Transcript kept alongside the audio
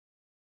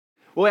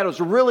Well, it was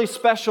a really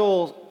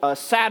special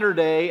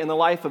Saturday in the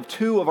life of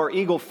two of our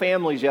Eagle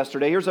families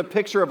yesterday. Here's a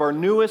picture of our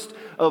newest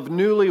of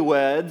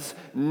newlyweds.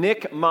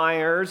 Nick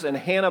Myers and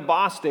Hannah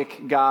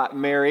Bostic got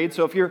married.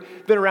 So if you've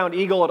been around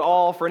Eagle at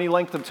all for any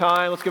length of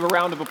time, let's give a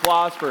round of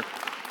applause for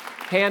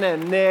Hannah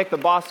and Nick.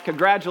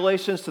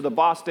 Congratulations to the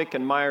Bostic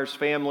and Myers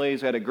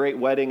families. We had a great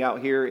wedding out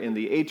here in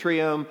the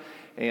atrium.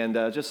 And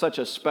just such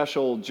a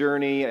special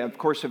journey. Of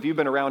course, if you've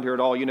been around here at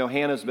all, you know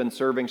Hannah's been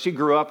serving. She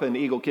grew up in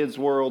Eagle Kids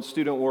World,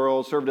 student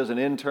world, served as an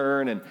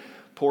intern, and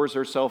pours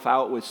herself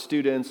out with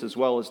students, as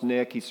well as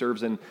Nick. He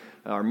serves in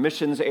our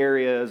missions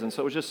areas. And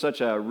so it was just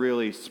such a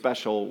really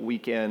special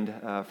weekend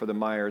for the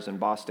Myers and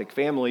Bostic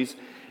families.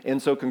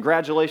 And so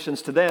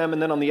congratulations to them.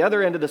 And then on the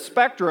other end of the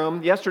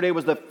spectrum, yesterday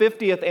was the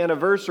 50th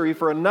anniversary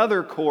for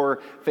another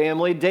core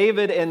family,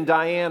 David and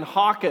Diane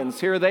Hawkins.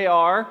 Here they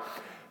are.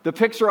 The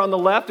picture on the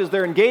left is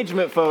their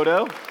engagement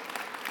photo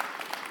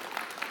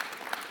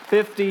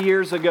 50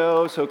 years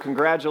ago, so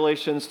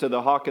congratulations to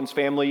the Hawkins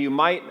family. You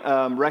might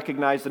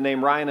recognize the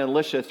name Ryan and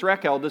Alicia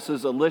Threkel. This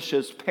is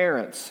Alicia's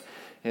parents,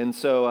 and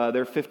so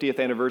their 50th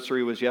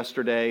anniversary was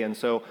yesterday, and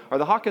so are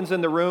the Hawkins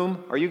in the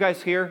room? Are you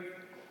guys here?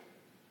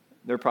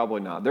 They're probably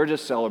not. They're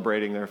just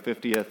celebrating their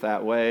 50th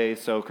that way,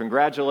 so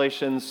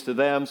congratulations to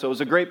them. So it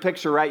was a great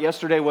picture, right?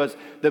 Yesterday was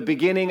the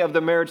beginning of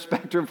the marriage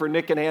spectrum for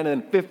Nick and Hannah,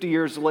 and 50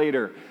 years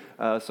later,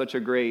 such a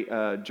great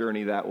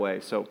journey that way.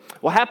 So,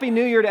 well, Happy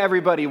New Year to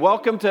everybody.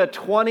 Welcome to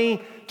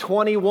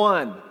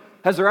 2021.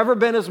 Has there ever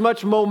been as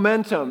much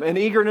momentum and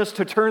eagerness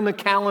to turn the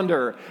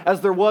calendar as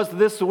there was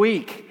this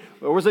week?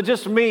 Or was it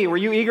just me? Were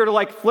you eager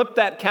to flip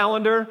that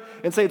calendar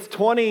and say it's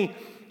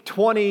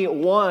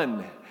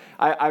 2021?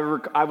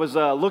 I was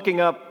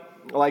looking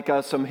up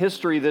some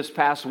history this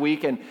past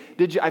week, and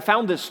I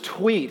found this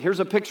tweet. Here's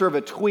a picture of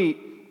a tweet.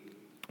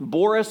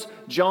 Boris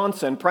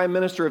Johnson, Prime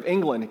Minister of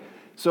England.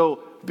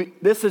 So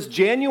this is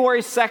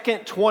January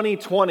 2nd,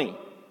 2020.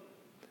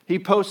 He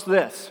posts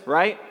this,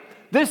 right?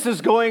 This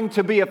is going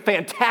to be a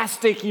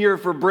fantastic year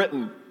for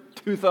Britain.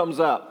 2 thumbs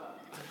up.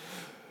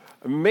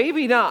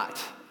 Maybe not,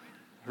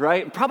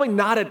 right? Probably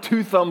not a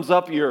 2 thumbs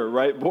up year,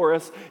 right,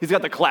 Boris? He's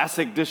got the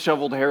classic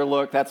disheveled hair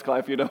look. That's,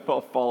 if you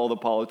don't follow the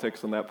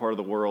politics in that part of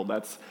the world,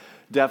 that's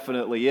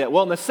definitely it.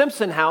 Well, in the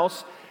Simpson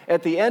house,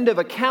 at the end of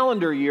a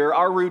calendar year,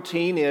 our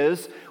routine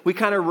is we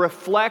kind of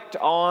reflect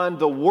on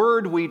the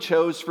word we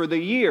chose for the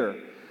year.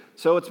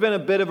 So it's been a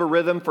bit of a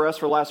rhythm for us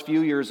for the last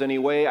few years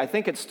anyway. I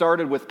think it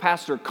started with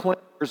Pastor Clint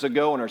years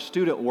ago in our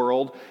student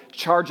world,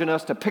 charging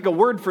us to pick a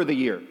word for the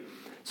year.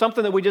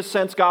 Something that we just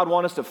sense God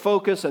want us to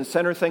focus and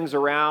center things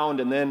around.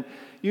 And then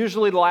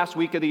usually the last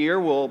week of the year,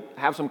 we'll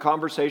have some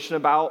conversation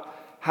about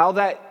how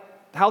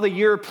the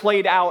year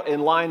played out in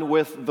line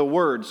with the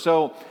word.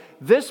 So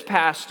this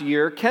past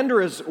year,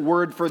 Kendra's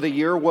word for the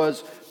year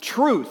was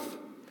truth.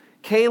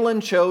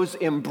 Kaylin chose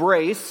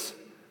embrace.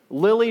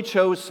 Lily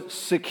chose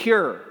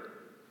secure.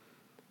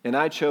 And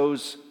I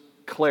chose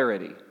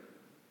clarity.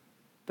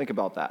 Think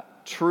about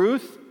that.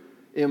 Truth,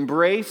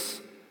 embrace,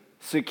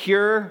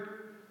 secure,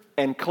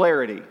 and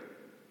clarity.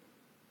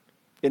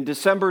 In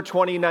December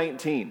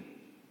 2019.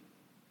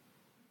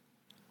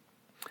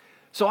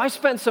 So I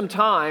spent some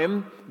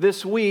time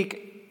this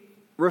week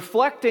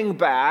reflecting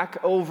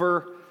back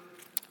over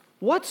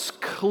what's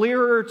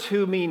clearer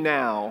to me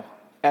now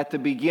at the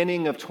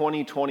beginning of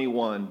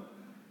 2021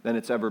 than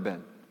it's ever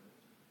been.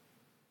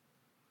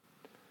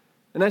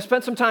 And I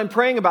spent some time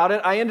praying about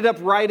it. I ended up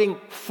writing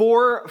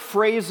 4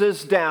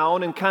 phrases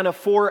down and kind of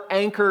 4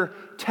 anchor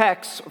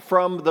texts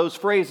from those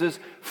phrases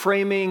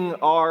framing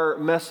our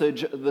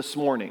message this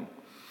morning.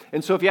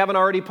 And so if you haven't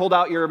already pulled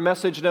out your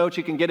message notes,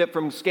 you can get it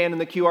from scanning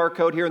the QR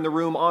code here in the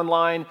room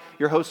online.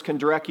 Your host can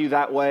direct you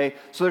that way.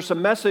 So there's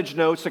some message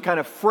notes to kind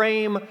of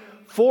frame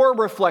 4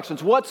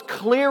 reflections. What's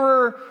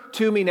clearer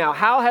to me now?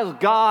 How has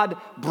God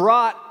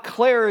brought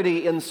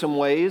clarity in some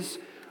ways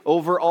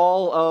over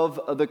all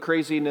of the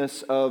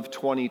craziness of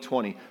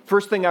 2020?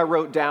 First thing I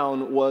wrote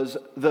down was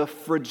the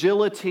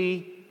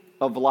fragility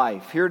of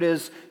life. Here it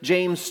is,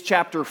 James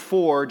chapter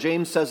 4.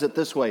 James says it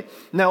this way.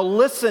 Now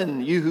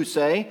listen, you who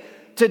say,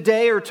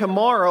 today or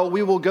tomorrow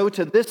we will go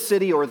to this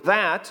city or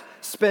that,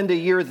 spend a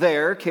year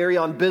there, carry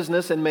on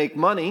business and make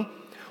money.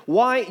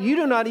 Why, you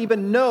do not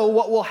even know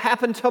what will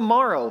happen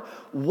tomorrow.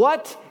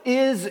 What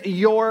is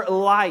your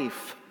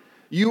life?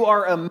 You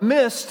are a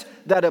mist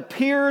that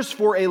appears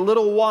for a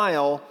little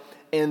while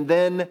and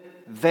then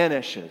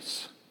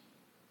vanishes.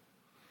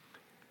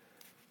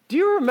 Do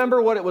you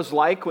remember what it was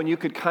like when you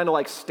could kind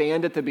of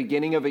stand at the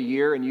beginning of a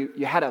year and you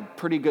had a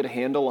pretty good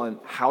handle on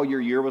how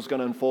your year was going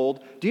to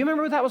unfold? Do you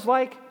remember what that was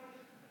like?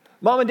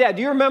 Mom and Dad,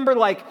 do you remember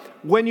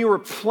when you were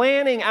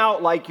planning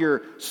out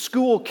your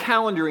school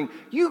calendaring,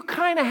 you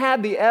kind of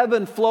had the ebb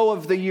and flow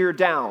of the year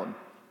down.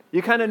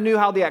 You kind of knew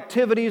how the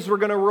activities were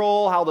going to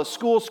roll, how the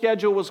school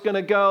schedule was going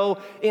to go,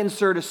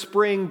 insert a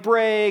spring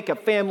break, a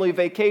family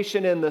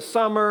vacation in the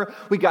summer.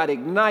 We got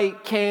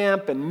Ignite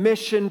Camp and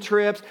mission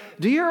trips.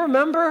 Do you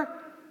remember?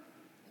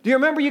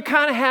 You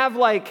kind of have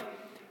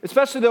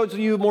especially those of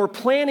you more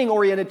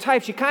planning-oriented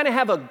types, you kind of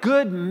have a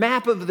good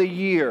map of the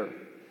year.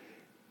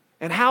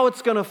 and how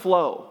it's going to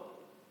flow.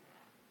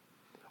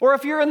 Or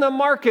if you're in the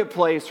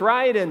marketplace,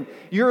 right, and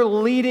you're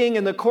leading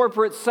in the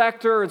corporate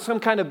sector in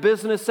some kind of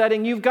business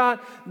setting, you've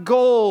got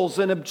goals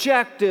and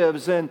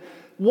objectives and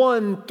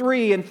 1,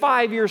 3, and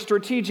 5-year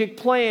strategic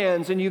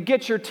plans, and you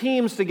get your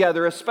teams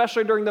together,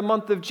 especially during the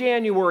month of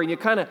January, and you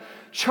kind of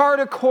chart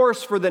a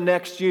course for the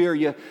next year.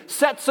 You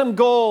set some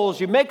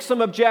goals, you make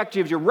some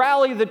objectives, you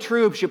rally the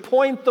troops, you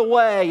point the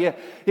way,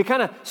 you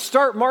kind of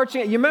start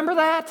marching. You remember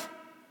that?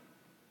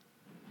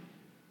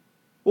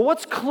 Well,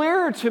 what's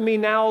clearer to me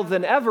now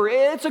than ever,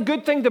 it's a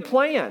good thing to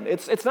plan.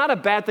 It's not a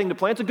bad thing to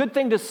plan. It's a good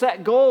thing to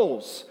set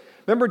goals.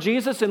 Remember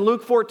Jesus in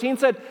Luke 14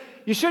 said,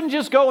 you shouldn't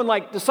just go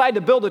and decide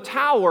to build a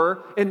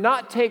tower and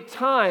not take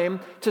time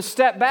to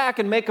step back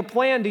and make a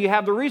plan. Do you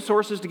have the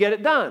resources to get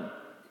it done?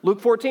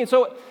 Luke 14.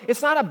 So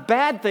it's not a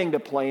bad thing to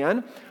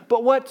plan,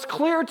 but what's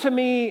clearer to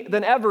me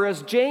than ever,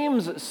 as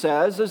James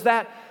says, is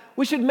that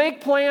we should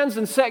make plans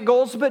and set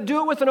goals, but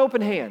do it with an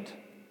open hand.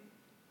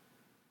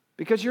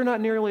 Because you're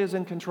not nearly as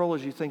in control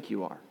as you think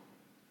you are.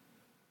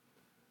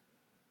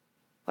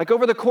 Like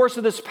over the course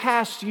of this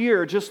past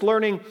year, just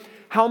learning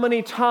how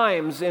many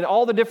times in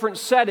all the different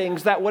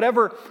settings that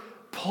whatever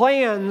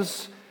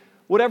plans,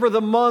 whatever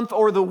the month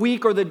or the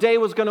week or the day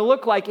was going to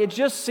look like, it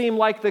just seemed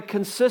like the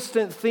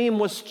consistent theme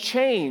was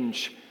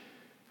change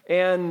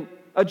and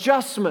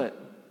adjustment.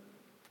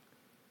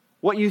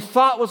 What you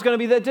thought was going to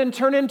be that didn't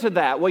turn into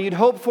that. What you'd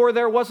hoped for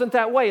there wasn't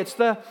that way. It's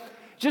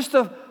just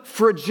the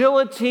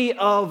fragility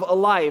of a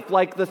life.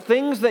 Like the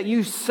things that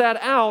you set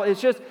out,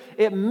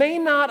 it may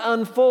not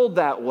unfold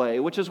that way,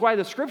 which is why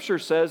the scripture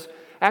says,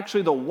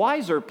 actually the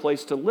wiser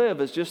place to live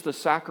is just the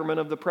sacrament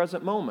of the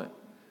present moment.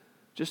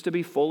 Just to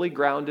be fully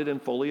grounded and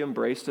fully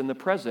embraced in the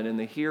present, in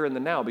the here and the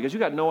now, because you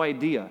got no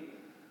idea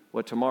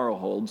what tomorrow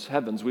holds.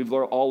 Heavens, we've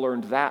all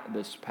learned that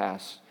this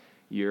past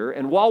year.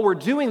 And while we're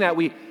doing that,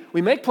 we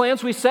make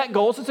plans, we set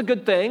goals. It's a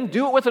good thing.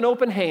 Do it with an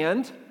open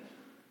hand,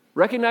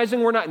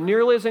 recognizing we're not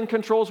nearly as in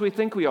control as we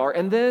think we are.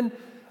 And then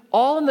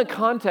all in the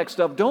context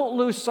of don't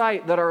lose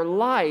sight that our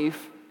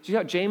life, see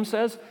how James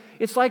says?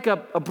 It's like a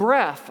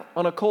breath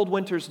on a cold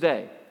winter's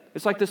day.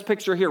 It's like this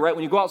picture here, right?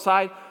 When you go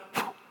outside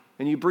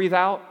and you breathe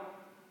out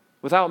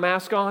without a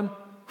mask on,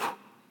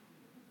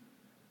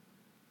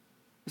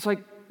 it's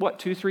like,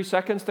 2-3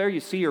 seconds there? You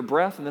see your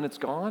breath and then it's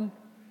gone?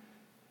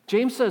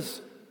 James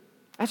says,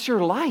 that's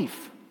your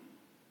life.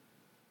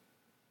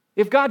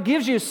 If God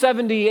gives you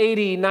 70,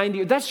 80,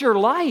 90, that's your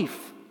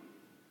life.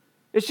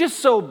 It's just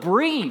so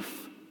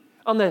brief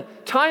on the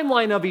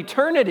timeline of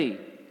eternity.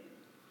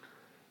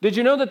 Did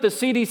you know that the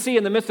CDC,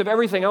 in the midst of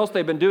everything else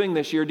they've been doing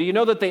this year, do you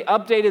know that they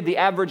updated the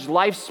average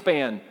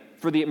lifespan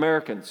for the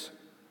Americans?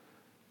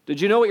 Did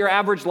you know what your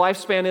average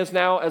lifespan is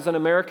now as an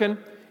American?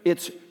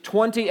 It's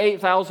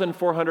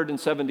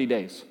 28,470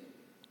 days.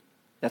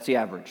 That's the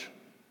average.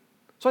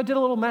 So I did a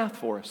little math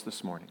for us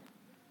this morning.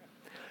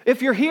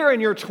 If you're here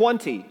and you're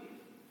 20,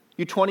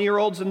 you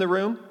 20-year-olds in the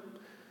room,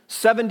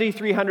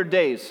 7,300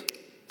 days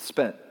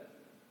spent.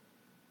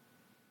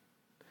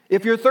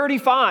 If you're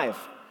 35,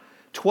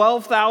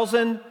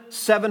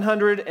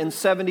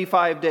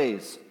 12,775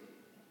 days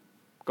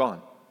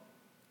gone.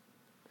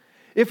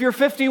 If you're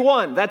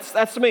 51,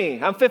 that's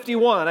me. I'm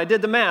 51. I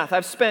did the math.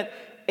 I've spent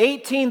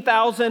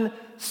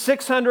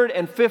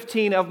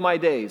 18,615 of my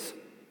days.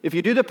 If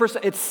you do the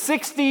percent, it's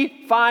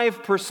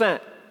 65%.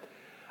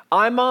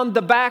 I'm on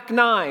the back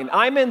 9.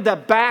 I'm in the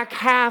back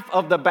half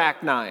of the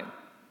back 9.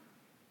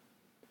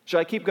 Should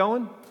I keep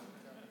going?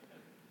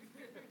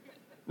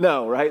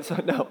 No, right? So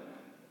no.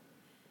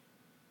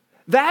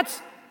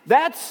 That's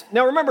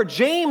now remember,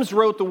 James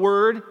wrote the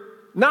word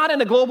not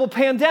in a global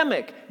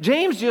pandemic.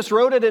 James just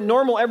wrote it in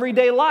normal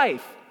everyday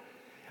life.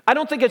 I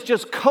don't think it's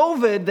just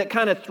COVID that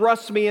kind of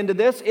thrusts me into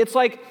this.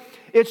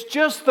 It's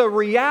just the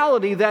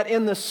reality that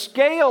in the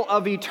scale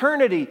of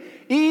eternity,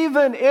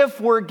 even if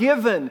we're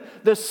given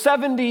the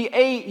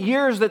 78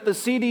 years that the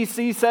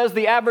CDC says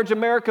the average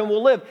American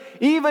will live,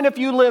 even if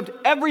you lived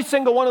every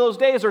single one of those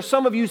days, or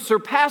some of you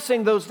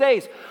surpassing those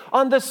days,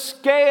 on the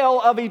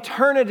scale of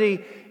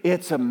eternity,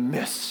 it's a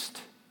mist.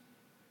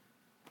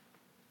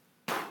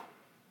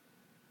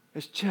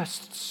 It's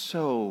just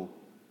so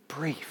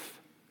brief.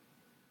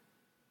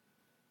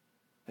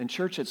 And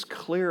church, it's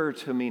clearer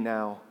to me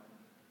now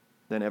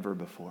than ever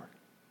before.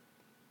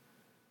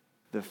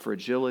 The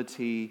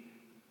fragility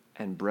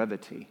and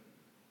brevity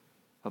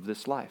of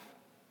this life.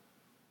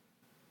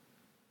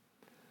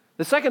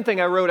 The second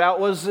thing I wrote out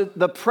was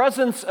the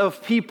presence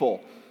of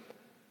people.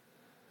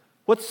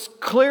 What's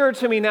clearer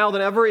to me now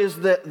than ever is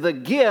the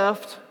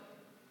gift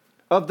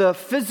of the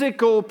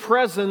physical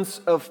presence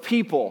of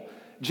people.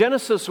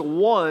 Genesis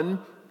 1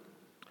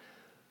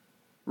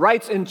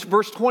 writes in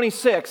verse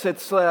 26,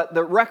 it's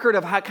the record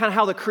of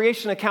how the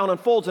creation account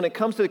unfolds, and it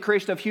comes to the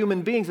creation of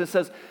human beings. It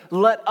says,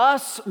 let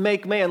us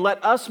make man,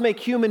 let us make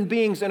human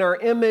beings in our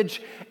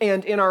image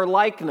and in our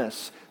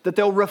likeness, that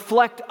they'll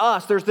reflect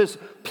us. There's this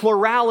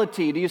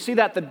plurality. Do you see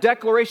that? The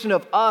declaration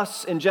of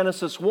us in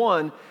Genesis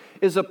 1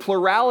 is a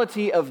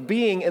plurality of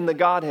being in the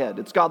Godhead.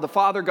 It's God the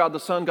Father, God the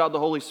Son, God the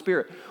Holy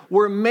Spirit.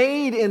 We're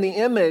made in the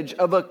image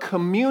of a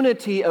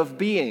community of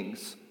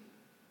beings.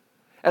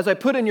 As I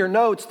put in your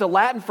notes, the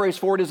Latin phrase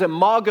for it is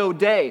imago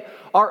Dei.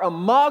 Our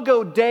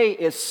imago Dei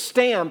is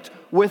stamped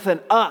with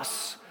an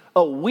us,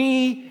 a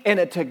we and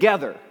a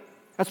together.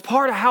 That's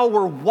part of how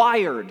we're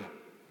wired.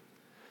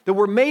 That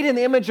we're made in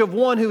the image of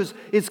one who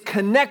is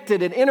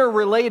connected and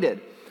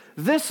interrelated.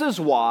 This is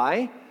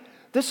why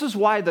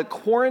the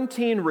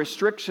quarantine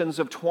restrictions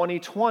of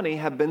 2020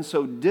 have been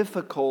so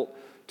difficult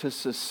to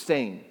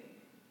sustain.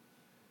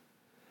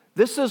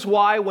 This is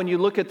why when you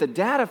look at the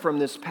data from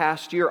this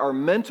past year, our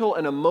mental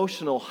and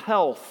emotional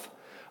health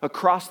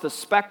across the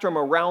spectrum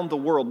around the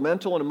world,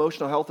 mental and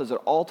emotional health is at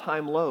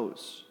all-time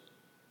lows.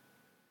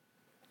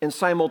 And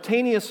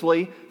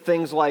simultaneously,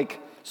 things like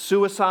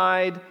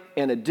suicide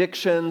and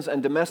addictions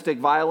and domestic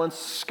violence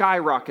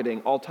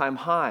skyrocketing all-time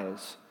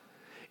highs.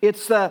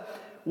 It's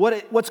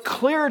what's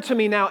clearer to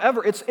me now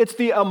ever, it's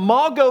the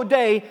imago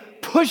Dei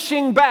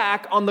pushing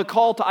back on the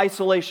call to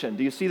isolation.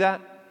 Do you see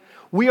that?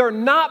 We are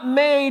not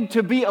made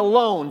to be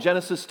alone,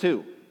 Genesis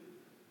 2.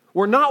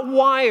 We're not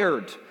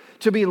wired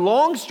to be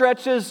long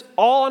stretches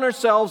all on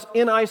ourselves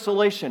in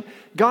isolation.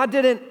 God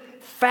didn't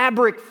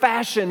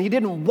fashion, He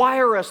didn't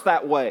wire us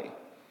that way.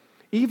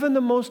 Even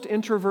the most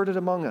introverted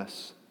among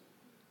us,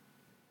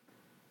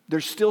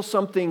 there's still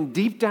something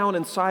deep down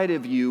inside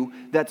of you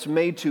that's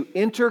made to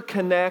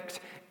interconnect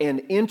and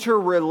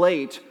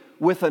interrelate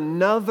with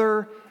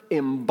another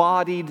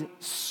embodied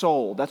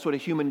soul. That's what a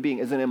human being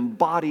is, an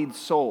embodied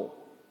soul.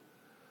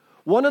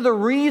 One of the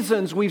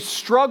reasons we've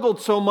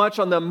struggled so much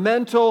on the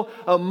mental,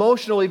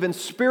 emotional, even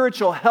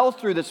spiritual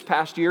health through this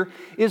past year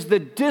is the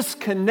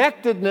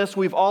disconnectedness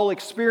we've all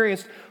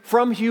experienced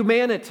from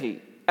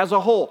humanity as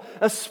a whole,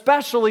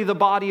 especially the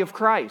body of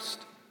Christ.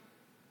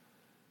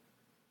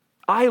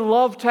 I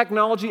love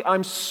technology.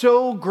 I'm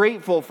so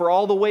grateful for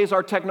all the ways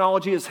our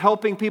technology is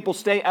helping people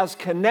stay as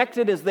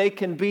connected as they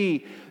can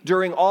be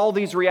during all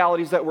these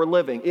realities that we're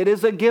living. It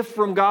is a gift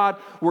from God.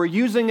 We're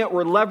using it.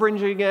 We're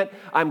leveraging it.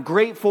 I'm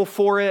grateful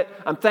for it.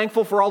 I'm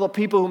thankful for all the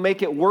people who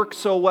make it work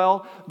so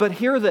well. But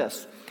hear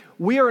this.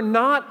 We are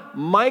not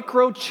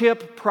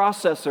microchip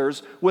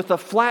processors with a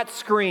flat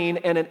screen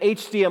and an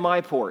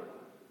HDMI port.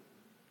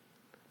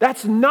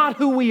 That's not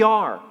who we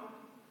are.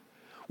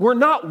 We're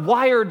not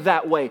wired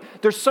that way.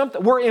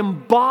 We're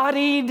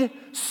embodied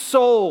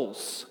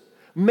souls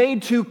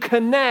made to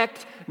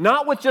connect,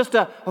 not with just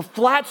a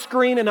flat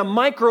screen and a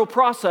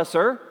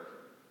microprocessor,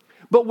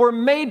 but we're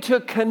made to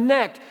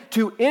connect,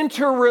 to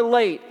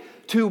interrelate,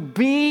 to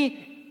be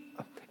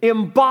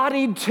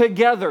embodied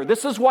together.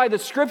 This is why the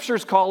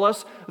scriptures call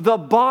us the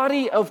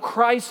body of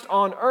Christ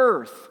on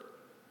earth.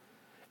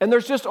 And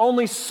there's just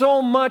only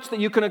so much that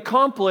you can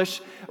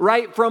accomplish,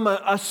 right, from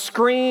a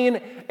screen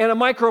and a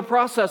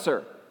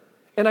microprocessor.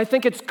 And I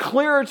think it's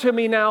clearer to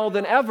me now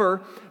than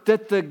ever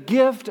that the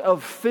gift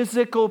of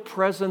physical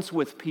presence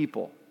with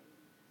people.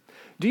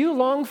 Do you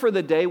long for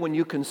the day when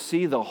you can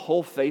see the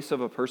whole face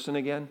of a person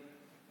again?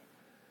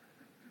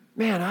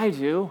 Man, I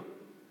do.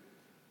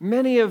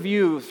 Many of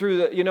you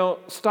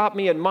stop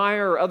me at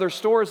Meijer or other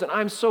stores, and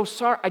I'm so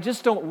sorry. I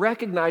just don't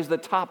recognize the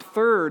top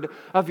third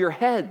of your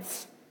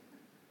heads.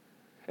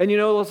 And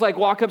it's like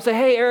walk up and say,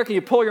 "Hey, Eric," and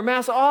you pull your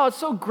mask. Oh, it's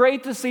so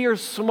great to see your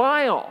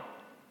smile.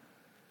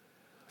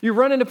 You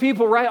run into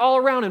people right all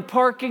around in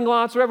parking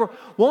lots, whatever.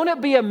 Won't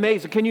it be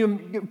amazing? Can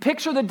you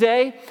picture the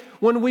day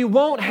when we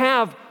won't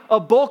have a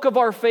bulk of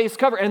our face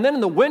covered? And then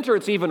in the winter,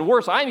 it's even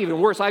worse. I'm even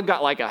worse. I've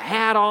got like a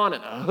hat on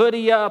and a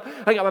hoodie up.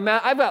 I got my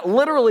mask. I've got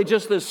literally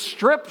just this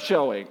strip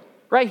showing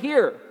right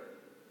here.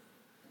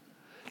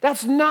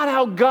 That's not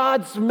how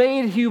God's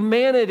made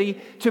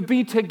humanity to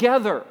be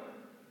together.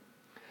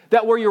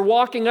 That where you're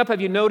walking up, have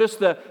you noticed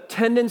the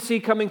tendency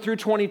coming through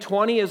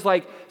 2020 is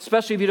like,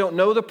 especially if you don't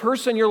know the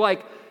person, you're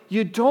like,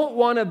 you don't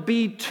want to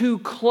be too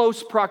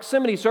close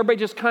proximity. So everybody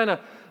just kind of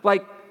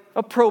like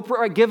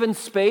appropriate, given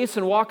space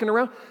and walking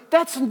around.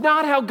 That's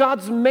not how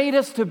God's made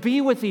us to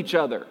be with each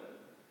other.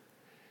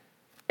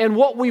 And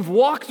what we've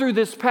walked through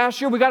this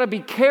past year, we got to be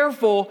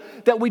careful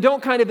that we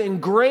don't kind of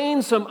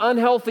ingrain some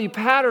unhealthy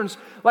patterns.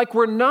 Like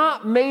we're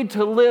not made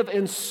to live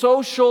in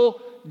social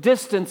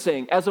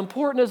distancing, as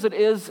important as it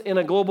is in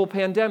a global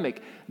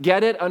pandemic.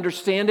 Get it,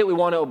 understand it, we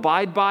want to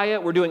abide by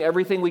it. We're doing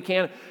everything we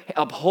can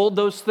to uphold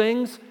those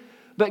things.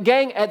 But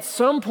gang, at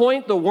some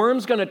point, the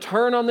worm's going to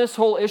turn on this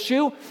whole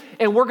issue,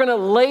 and we're going to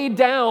lay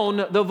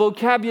down the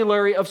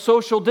vocabulary of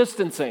social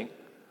distancing.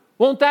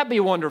 Won't that be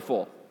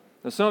wonderful?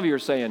 Now, some of you are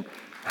saying,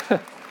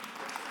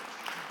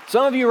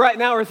 some of you right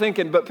now are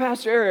thinking, but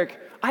Pastor Eric,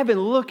 I've been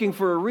looking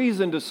for a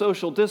reason to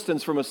social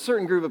distance from a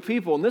certain group of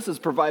people, and this has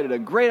provided a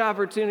great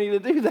opportunity to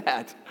do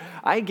that.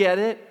 I get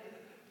it,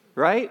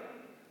 right?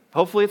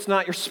 Hopefully it's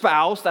not your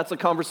spouse. That's a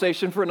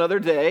conversation for another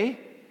day.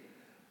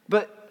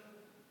 But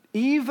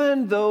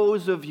even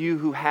those of you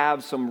who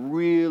have some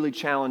really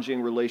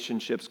challenging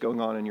relationships going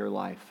on in your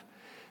life,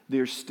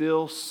 there's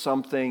still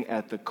something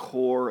at the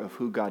core of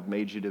who God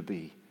made you to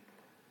be,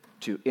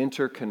 to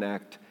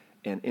interconnect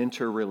and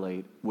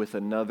interrelate with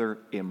another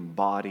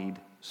embodied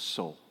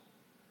soul.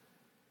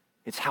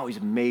 It's how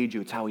he's made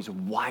you. It's how he's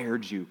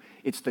wired you.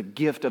 It's the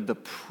gift of the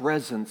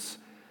presence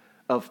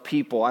of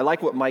people. I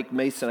like what Mike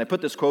Mason, I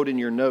put this quote in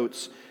your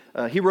notes.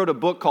 He wrote a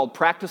book called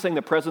Practicing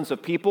the Presence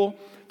of People.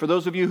 For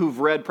those of you who've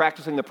read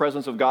Practicing the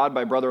Presence of God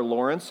by Brother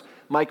Lawrence,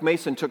 Mike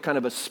Mason took kind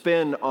of a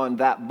spin on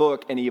that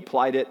book and he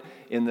applied it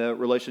in the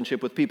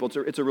relationship with people.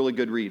 It's a really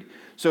good read.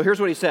 So here's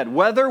what he said.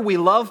 Whether we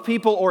love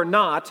people or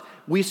not,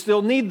 we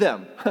still need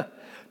them.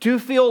 To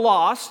feel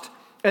lost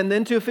and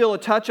then to feel a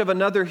touch of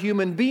another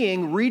human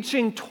being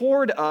reaching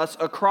toward us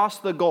across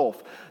the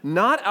gulf,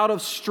 not out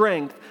of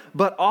strength,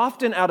 but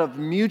often out of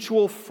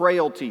mutual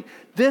frailty.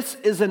 This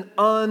is an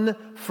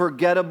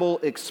unforgettable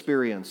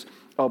experience.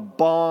 A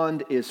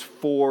bond is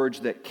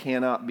forged that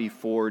cannot be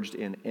forged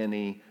in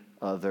any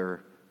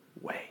other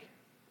way.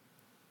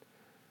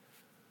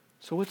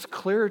 So what's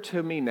clearer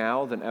to me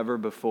now than ever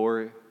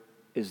before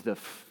is the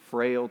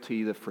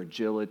frailty, the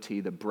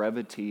fragility, the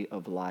brevity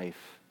of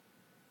life.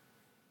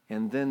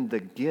 And then the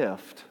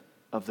gift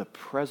of the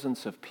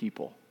presence of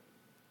people.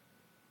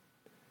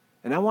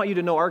 And I want you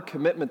to know our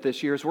commitment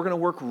this year is we're going to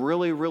work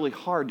really, really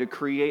hard to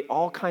create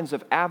all kinds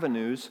of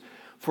avenues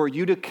for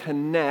you to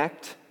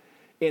connect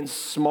in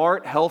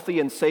smart, healthy,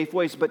 and safe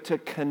ways, but to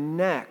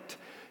connect,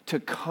 to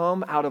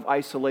come out of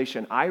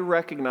isolation. I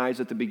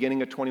recognize at the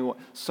beginning of 21,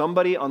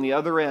 somebody on the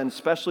other end,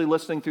 especially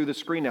listening through the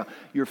screen now,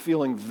 you're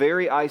feeling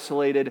very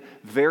isolated,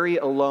 very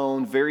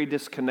alone, very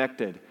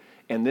disconnected.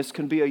 And this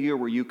can be a year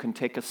where you can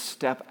take a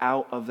step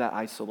out of that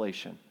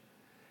isolation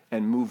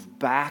and move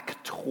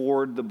back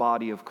toward the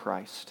body of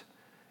Christ.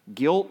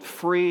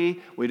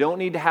 Guilt-free. We don't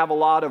need to have a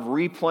lot of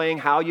replaying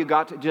how you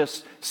got to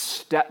just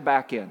step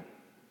back in.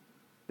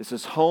 This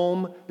is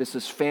home. This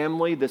is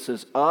family. This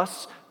is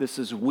us. This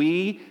is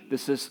we.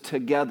 This is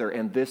together.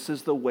 And this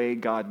is the way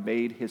God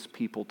made his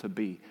people to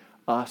be.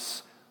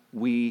 Us,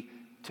 we,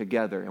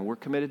 together. And we're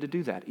committed to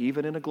do that,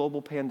 even in a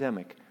global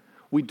pandemic.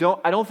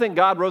 I don't think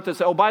God wrote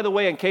this, oh, by the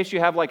way, in case you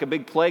have like a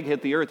big plague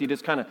hit the earth, you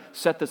just kind of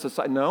set this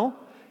aside. No,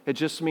 it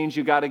just means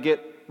you got to get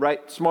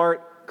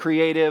smart,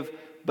 creative,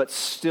 but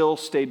still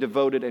stay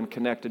devoted and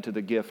connected to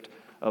the gift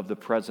of the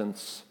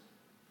presence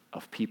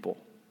of people.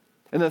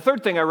 And the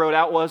third thing I wrote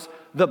out was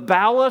the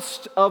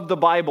ballast of the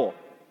Bible.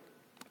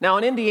 Now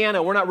in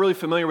Indiana, we're not really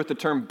familiar with the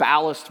term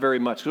ballast very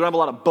much because we don't have a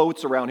lot of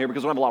boats around here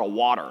because we don't have a lot of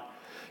water.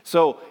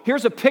 So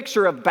here's a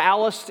picture of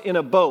ballast in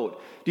a boat.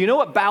 Do you know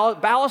what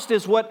ballast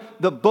is? What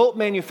the boat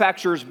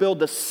manufacturers build,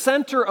 the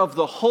center of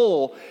the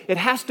hull. It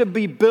has to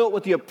be built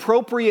with the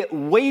appropriate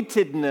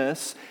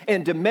weightedness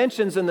and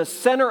dimensions in the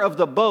center of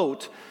the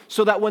boat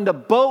so that when the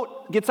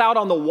boat gets out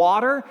on the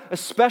water,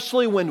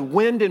 especially when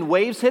wind and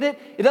waves hit it,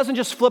 it doesn't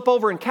just flip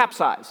over and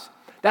capsize.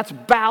 That's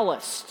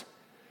ballast.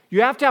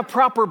 You have to have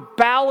proper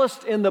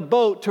ballast in the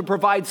boat to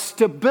provide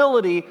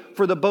stability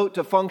for the boat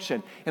to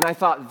function. And I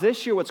thought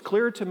this year, what's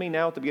clearer to me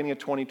now at the beginning of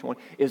 2020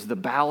 is the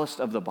ballast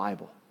of the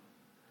Bible.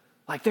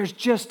 Like there's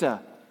just the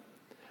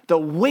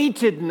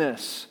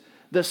weightedness,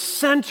 the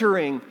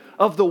centering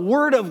of the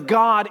Word of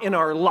God in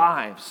our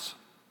lives.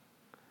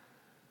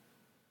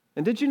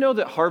 And did you know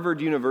that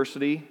Harvard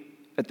University,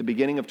 at the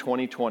beginning of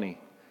 2020,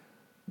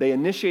 they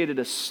initiated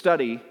a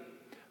study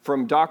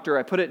from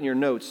I put it in your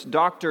notes,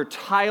 Dr.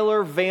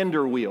 Tyler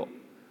VanderWeel.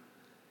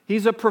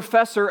 He's a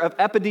professor of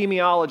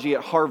epidemiology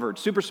at Harvard,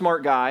 super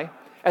smart guy.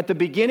 At the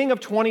beginning of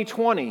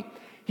 2020,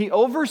 he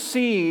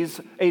oversees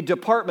a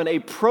department, a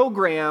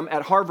program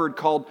at Harvard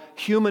called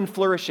Human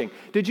Flourishing.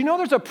 Did you know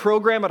there's a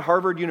program at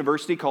Harvard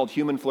University called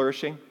Human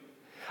Flourishing?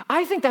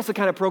 I think that's the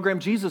kind of program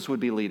Jesus would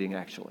be leading,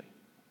 actually.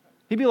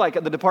 He'd be like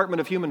at the Department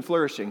of Human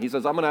Flourishing. He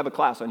says, I'm going to have a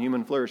class on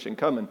human flourishing.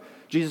 Come, and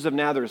Jesus of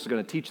Nazareth is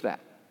going to teach that.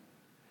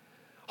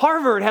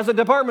 Harvard has a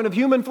Department of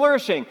Human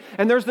Flourishing,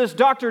 and there's this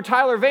Dr.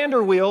 Tyler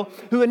VanderWeel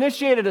who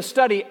initiated a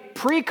study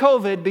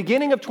pre-COVID,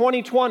 beginning of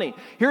 2020.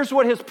 Here's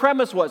what his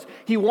premise was.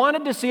 He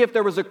wanted to see if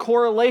there was a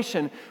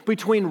correlation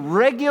between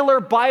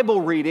regular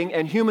Bible reading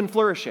and human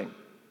flourishing.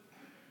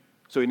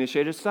 So he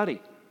initiated a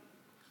study.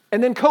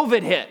 And then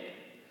COVID hit.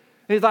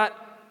 And he thought,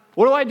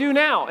 what do I do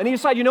now? And he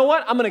decided, you know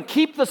what? I'm going to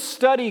keep the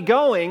study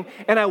going,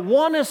 and I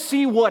want to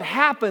see what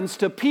happens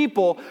to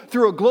people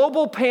through a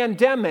global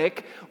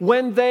pandemic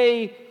when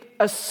they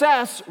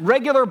assess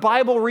regular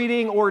Bible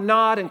reading or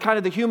not and kind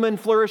of the human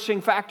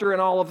flourishing factor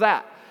and all of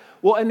that.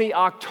 Well, in the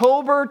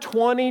October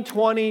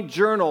 2020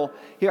 journal,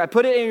 here I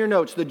put it in your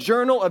notes, the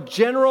Journal of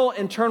General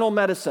Internal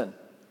Medicine.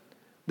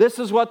 This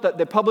is what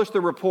they published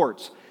the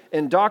reports.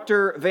 And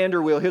Dr.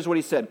 VanderWeel, here's what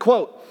he said,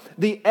 quote,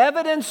 the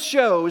evidence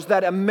shows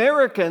that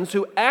Americans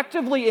who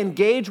actively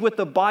engage with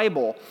the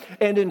Bible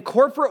and in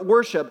corporate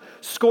worship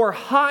score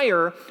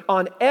higher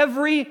on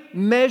every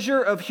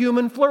measure of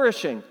human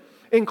flourishing,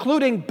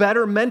 including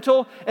better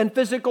mental and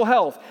physical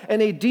health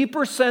and a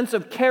deeper sense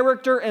of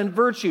character and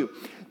virtue.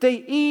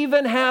 They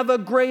even have a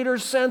greater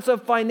sense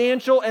of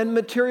financial and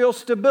material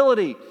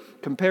stability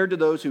compared to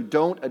those who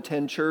don't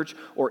attend church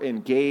or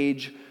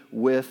engage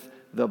with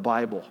the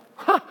Bible.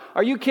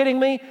 Are you kidding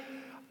me?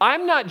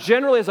 I'm not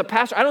generally, as a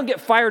pastor, I don't get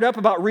fired up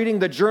about reading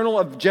the Journal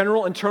of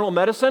General Internal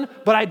Medicine,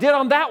 but I did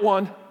on that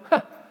one.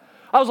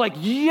 I was like,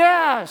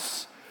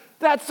 yes,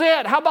 that's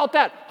it. How about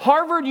that?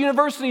 Harvard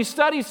University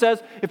study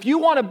says if you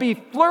want to be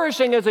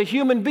flourishing as a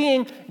human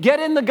being,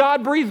 get in the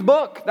God-breathed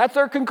book. That's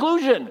their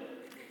conclusion.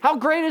 How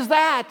great is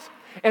that?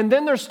 And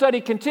then their study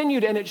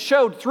continued, and it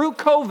showed through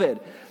COVID.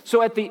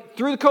 So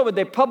through the COVID,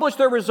 they published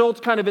their results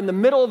kind of in the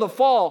middle of the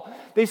fall.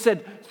 They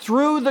said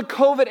through the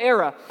COVID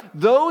era,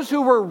 those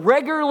who were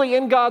regularly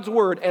in God's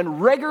Word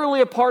and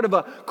regularly a part of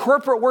a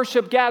corporate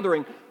worship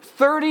gathering,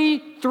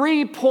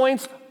 33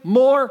 points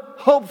more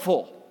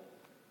hopeful.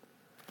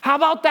 How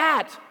about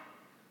that?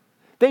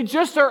 They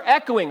just are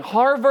echoing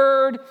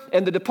Harvard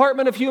and the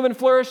Department of Human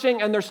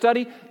Flourishing and their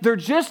study. They're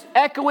just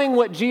echoing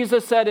what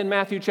Jesus said in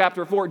Matthew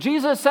chapter 4.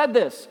 Jesus said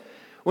this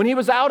when he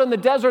was out in the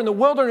desert, in the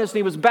wilderness, and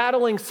he was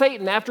battling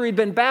Satan after he'd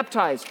been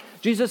baptized.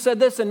 Jesus said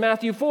this in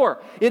Matthew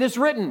 4. It is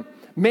written,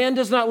 man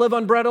does not live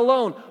on bread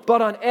alone,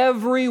 but on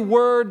every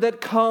word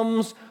that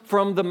comes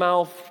from the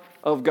mouth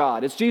of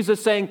God. It's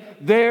Jesus saying,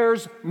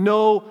 there's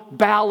no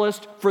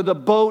ballast for the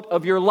boat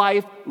of your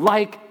life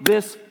like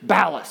this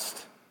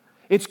ballast.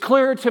 It's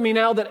clearer to me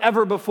now than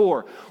ever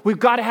before. We've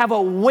got to have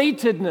a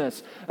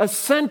weightedness, a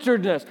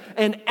centeredness,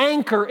 an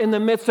anchor in the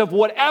midst of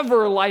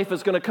whatever life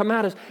is going to come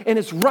at us. And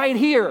it's right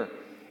here.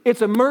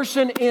 It's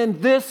immersion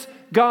in this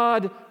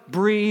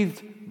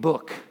God-breathed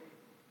book.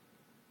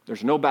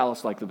 There's no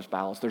ballast like this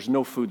ballast. There's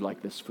no food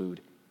like this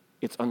food.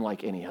 It's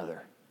unlike any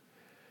other.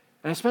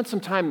 And I spent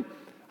some time,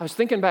 I was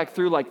thinking back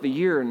through like the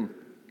year, and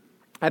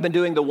I've been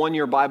doing the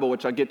one-year Bible,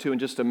 which I'll get to in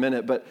just a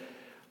minute, but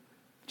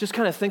just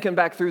kind of thinking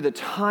back through the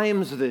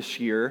times this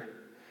year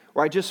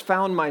where I just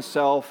found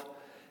myself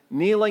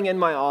kneeling in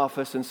my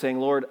office and saying,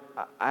 Lord,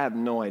 I have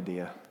no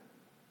idea.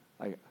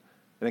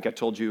 I think I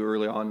told you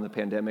early on in the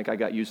pandemic, I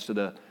got used to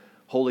the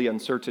holy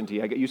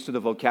uncertainty. I got used to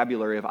the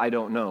vocabulary of I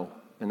don't know,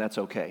 and that's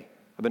okay.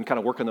 I've been kind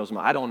of working those,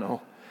 I don't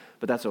know,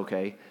 but that's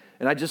okay.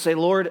 And I just say,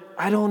 Lord,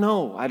 I don't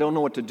know. I don't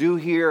know what to do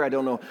here. I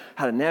don't know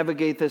how to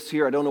navigate this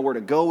here. I don't know where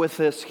to go with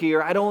this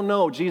here. I don't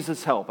know.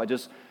 Jesus, help.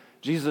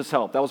 Jesus,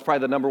 help. That was probably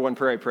the number one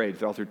prayer I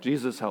prayed all through.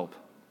 Jesus, help.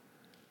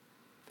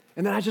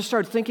 And then I just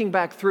started thinking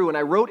back through, and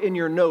I wrote in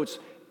your notes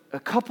a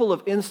couple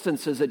of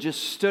instances that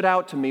just stood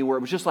out to me where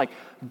it was just like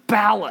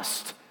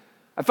ballast.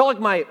 I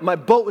felt like my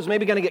boat was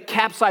maybe going to get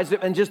capsized,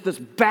 and just this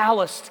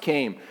ballast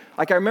came.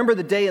 Like I remember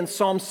the day in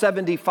Psalm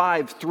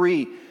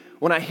 75:3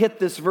 when I hit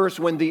this verse,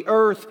 when the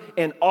earth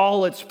and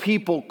all its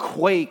people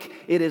quake,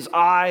 it is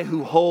I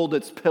who hold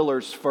its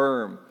pillars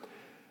firm.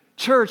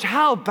 Church,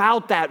 how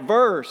about that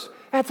verse?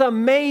 That's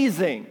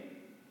amazing.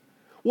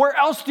 Where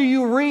else do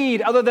you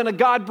read, other than a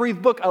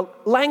God-breathed book, a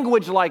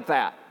language like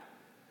that?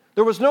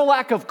 There was no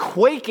lack of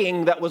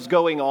quaking that was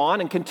going on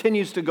and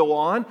continues to go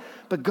on,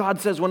 but God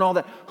says when all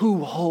that,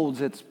 who holds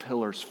its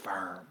pillars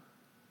firm?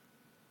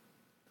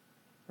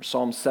 Or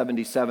Psalm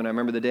 77, I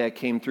remember the day I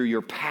came through,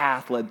 your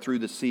path led through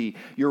the sea,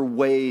 your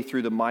way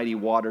through the mighty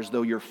waters,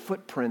 though your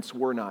footprints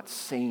were not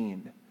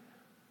seen.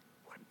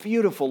 What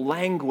beautiful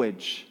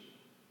language.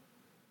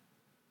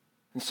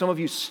 And some of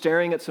you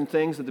staring at some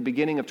things at the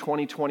beginning of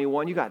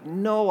 2021, you got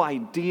no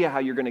idea how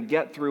you're going to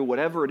get through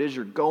whatever it is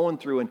you're going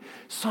through. And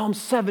Psalm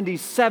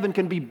 77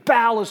 can be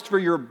ballast for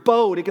your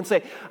boat. It can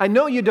say, I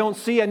know you don't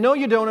see, I know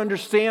you don't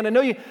understand, I know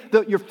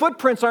your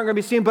footprints aren't going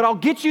to be seen, but I'll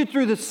get you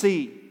through the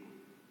sea.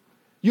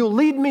 You'll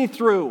lead me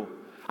through.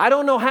 I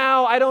don't know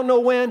how, I don't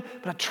know when,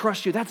 but I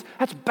trust you.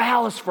 That's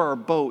ballast for our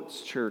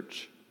boats,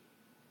 church.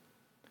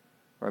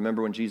 I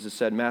remember when Jesus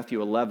said,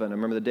 Matthew 11, I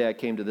remember the day I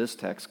came to this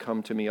text,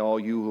 come to me all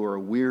you who are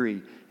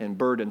weary and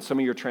burdened. Some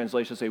of your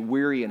translations say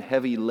weary and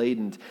heavy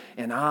laden,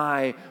 and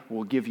I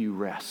will give you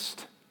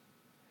rest.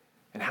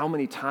 And how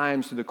many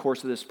times through the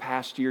course of this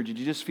past year did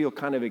you just feel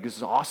kind of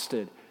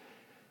exhausted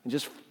and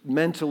just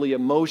mentally,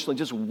 emotionally,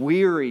 just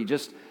weary,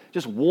 just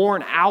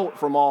worn out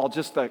from all,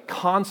 just the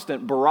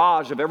constant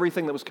barrage of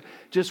everything that was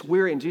just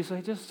weary. And Jesus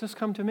said, just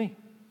come to me.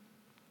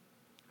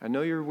 I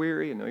know you're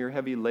weary, I know you're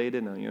heavy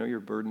laden, I know you're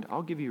burdened.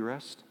 I'll give you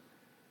rest.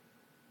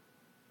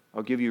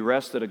 I'll give you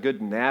rest that a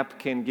good nap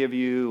can give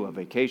you, a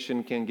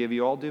vacation can give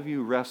you. I'll give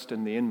you rest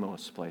in the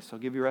inmost place. I'll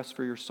give you rest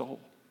for your soul.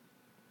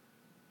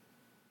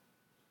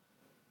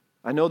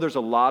 I know there's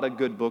a lot of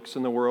good books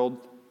in the world,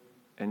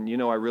 and you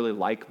know I really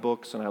like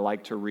books and I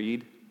like to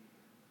read.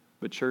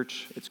 But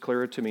church, it's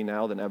clearer to me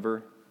now than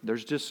ever,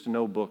 there's just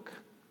no book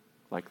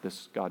like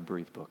this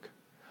God-breathed book.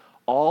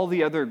 All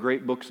the other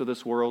great books of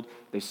this world,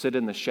 they sit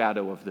in the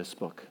shadow of this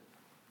book.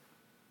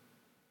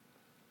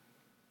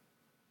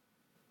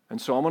 And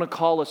so I'm going to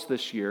call us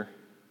this year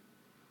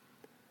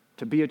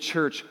to be a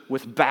church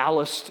with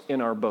ballast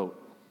in our boat.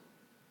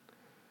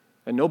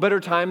 And no better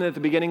time than at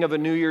the beginning of a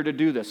new year to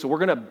do this. So we're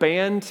going to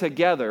band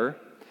together,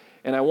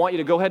 and I want you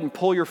to go ahead and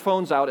pull your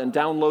phones out and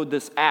download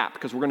this app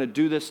because we're going to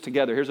do this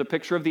together. Here's a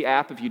picture of the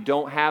app if you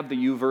don't have the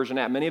YouVersion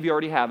app. Many of you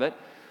already have it.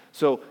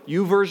 So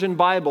YouVersion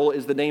Bible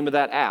is the name of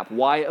that app,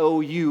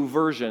 Y-O-U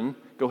version.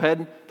 Go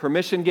ahead,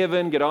 permission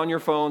given, get on your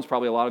phones.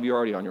 Probably a lot of you are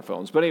already on your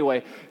phones. But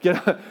anyway,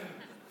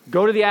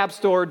 go to the App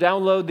Store,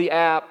 download the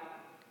app.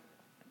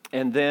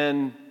 And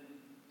then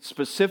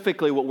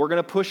specifically what we're going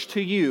to push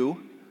to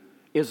you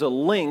is a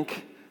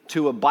link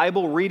to a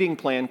Bible reading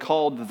plan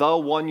called the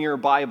One Year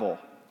Bible.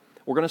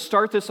 We're going to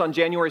start this on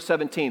January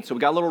 17th, so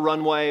we got a little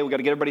runway. We got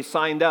to get everybody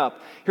signed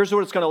up. Here's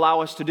what it's going to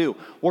allow us to do.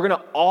 We're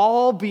going to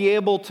all be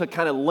able to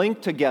kind of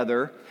link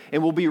together,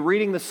 and we'll be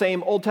reading the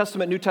same Old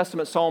Testament, New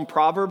Testament, Psalm,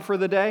 Proverb for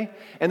the day,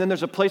 and then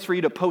there's a place for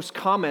you to post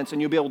comments,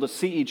 and you'll be able to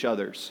see each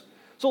other's.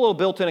 It's a little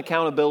built-in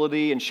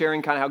accountability and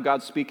sharing kind of how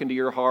God's speaking to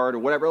your heart or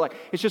whatever. Like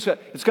it's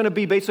going to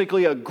be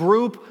basically a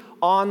group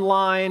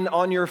online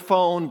on your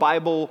phone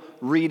Bible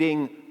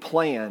reading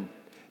plan.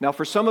 Now,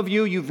 for some of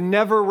you, you've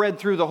never read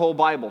through the whole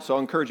Bible, so I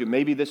encourage you,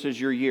 maybe this is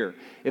your year.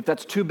 If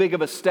that's too big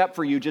of a step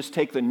for you, just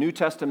take the New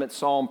Testament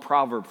Psalm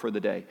Proverb for the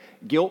day.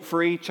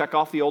 Guilt-free, check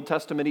off the Old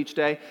Testament each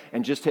day,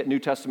 and just hit New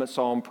Testament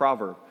Psalm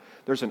Proverb.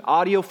 There's an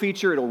audio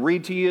feature. It'll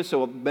read to you,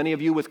 so many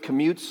of you with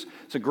commutes,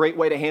 it's a great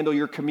way to handle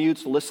your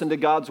commutes, listen to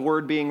God's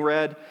Word being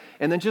read,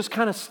 and then just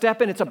kind of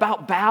step in. It's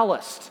about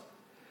ballast.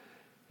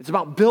 It's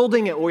about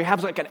building it where we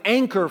have like an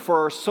anchor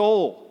for our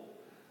soul.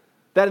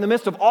 That in the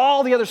midst of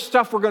all the other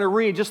stuff we're going to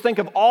read, just think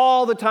of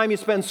all the time you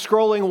spend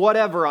scrolling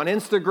whatever on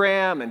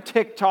Instagram and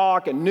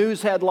TikTok and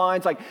news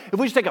headlines. Like, if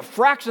we just take a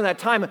fraction of that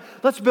time,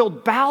 let's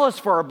build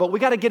ballast for our boat. We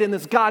got to get in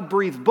this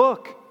God-breathed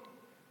book.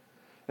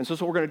 And so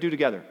that's what we're going to do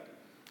together.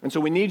 And so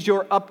we need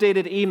your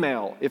updated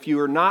email. If you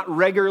are not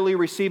regularly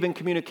receiving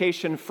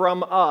communication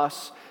from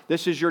us,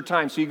 this is your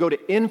time. So you go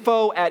to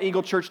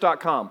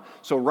info@eaglechurch.com.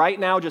 So right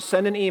now, just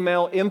send an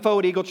email,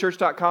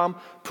 info@eaglechurch.com,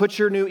 put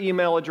your new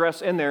email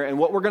address in there, and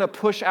what we're going to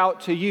push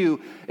out to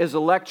you is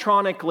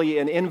electronically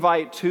an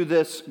invite to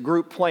this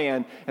group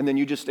plan, and then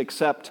you just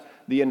accept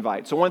the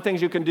invite. So one of the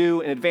things you can do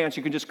in advance,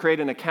 you can just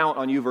create an account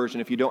on YouVersion.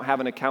 If you don't have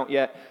an account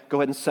yet, go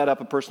ahead and set up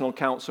a personal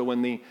account so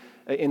when the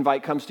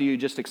invite comes to you,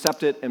 just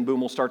accept it, and boom,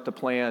 we'll start the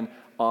plan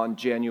on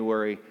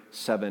January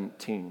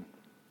 17.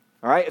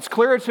 All right, it's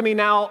clearer to me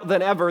now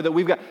than ever that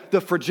we've got the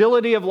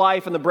fragility of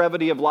life and the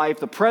brevity of life,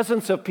 the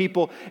presence of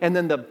people, and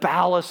then the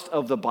ballast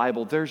of the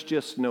Bible. There's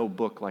just no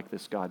book like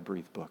this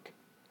God-breathed book.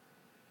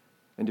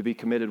 And to be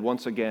committed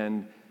once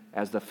again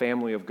as the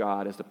family of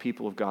God, as the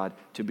people of God,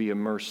 to be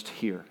immersed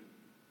here.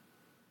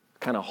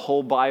 Kind of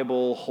whole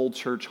Bible, whole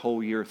church,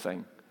 whole year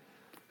thing.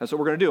 That's what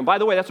we're going to do. And by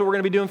the way, that's what we're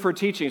going to be doing for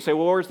teaching. You say,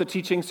 well, where's the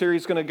teaching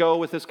series going to go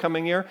with this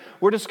coming year?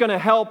 We're just going to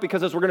help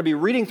because as we're going to be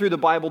reading through the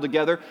Bible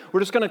together, we're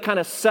just going to kind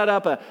of set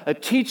up a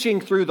teaching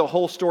through the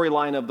whole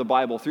storyline of the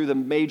Bible, through the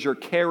major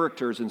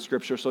characters in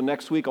Scripture. So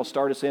next week, I'll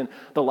start us in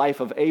the life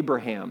of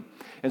Abraham.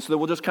 And so that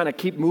we'll just kind of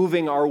keep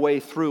moving our way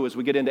through as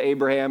we get into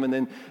Abraham and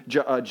then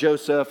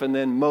Joseph and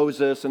then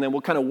Moses, and then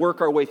we'll kind of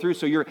work our way through.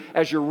 So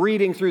as you're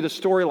reading through the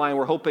storyline,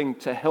 we're hoping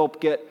to help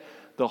get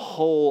the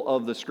whole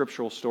of the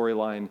scriptural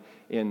storyline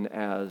in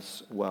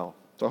as well.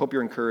 So I hope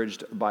you're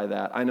encouraged by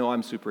that. I know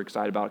I'm super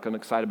excited about it. I'm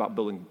excited about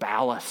building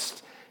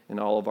ballast in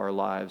all of our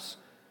lives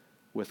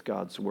with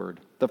God's Word.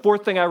 The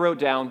fourth thing I wrote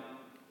down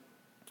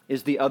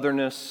is the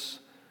otherness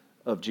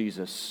of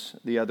Jesus.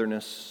 The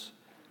otherness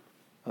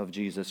of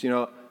Jesus. You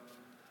know,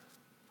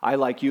 I,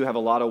 like you, have a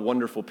lot of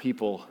wonderful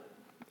people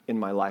in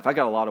my life. I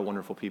got a lot of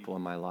wonderful people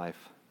in my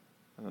life.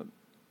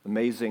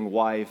 Amazing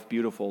wife,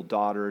 beautiful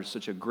daughters,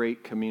 such a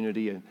great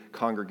community and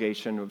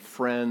congregation of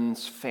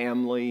friends,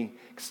 family,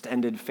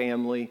 extended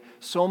family.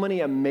 So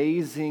many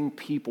amazing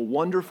people,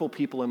 wonderful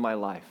people in my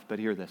life. But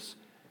hear this.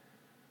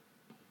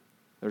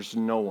 There's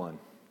no one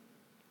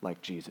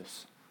like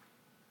Jesus.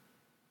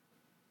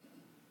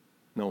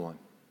 No one.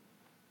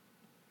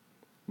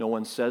 No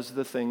one says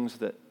the things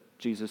that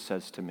Jesus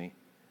says to me,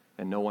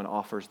 and no one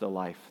offers the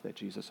life that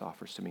Jesus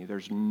offers to me.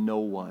 There's no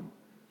one.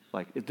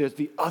 Like, there's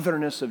the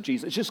otherness of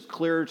Jesus. It's just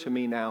clearer to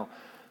me now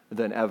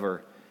than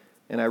ever.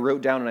 And I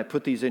wrote down, and I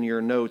put these in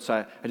your notes,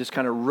 I just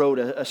kind of wrote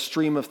a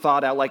stream of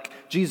thought out. Like,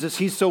 Jesus,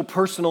 he's so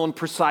personal and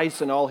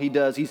precise in all he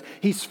does.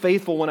 He's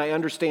faithful when I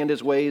understand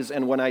his ways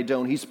and when I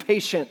don't. He's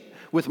patient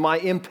with my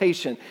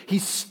impatience.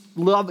 He's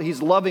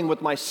loving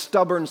with my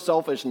stubborn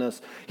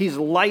selfishness. He's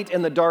light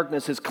in the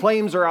darkness. His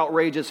claims are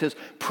outrageous. His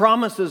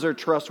promises are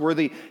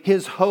trustworthy.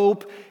 His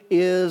hope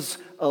is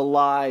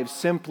alive.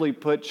 Simply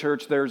put,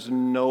 church, there's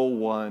no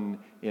one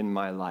in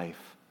my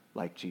life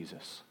like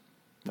Jesus.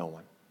 No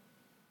one.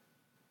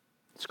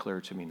 It's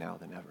clearer to me now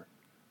than ever.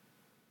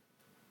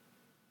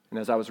 And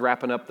as I was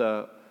wrapping up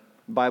the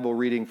Bible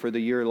reading for the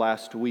year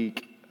last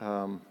week, we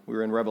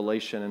were in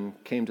Revelation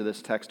and came to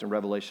this text in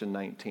Revelation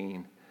 19.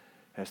 And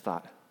I just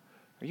thought,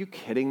 are you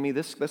kidding me?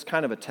 This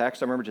kind of a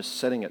text, I remember just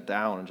setting it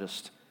down and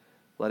just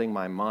letting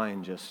my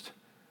mind just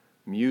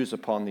muse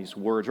upon these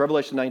words.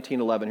 Revelation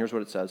 19:11, here's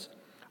what it says.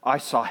 I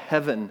saw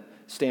heaven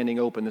standing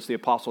open. This is the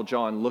Apostle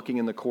John looking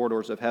in the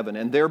corridors of heaven.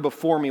 And there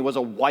before me was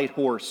a white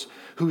horse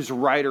whose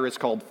rider is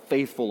called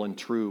Faithful and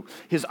True.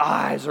 His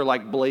eyes are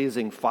like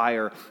blazing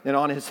fire, and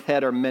on his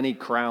head are many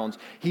crowns.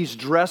 He's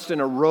dressed in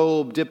a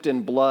robe dipped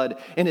in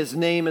blood, and his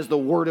name is the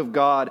Word of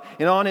God.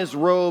 And on his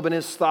robe and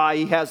his thigh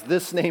he has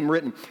this name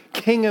written,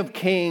 King of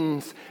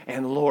Kings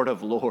and Lord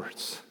of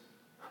Lords.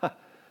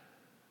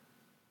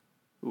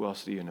 Who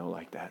else do you know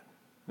like that?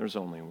 There's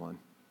only one.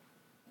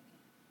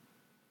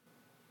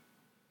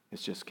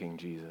 It's just King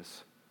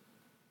Jesus.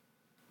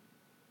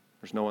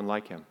 There's no one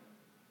like him.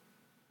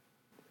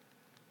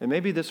 And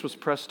maybe this was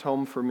pressed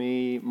home for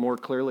me more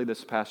clearly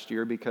this past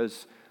year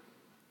because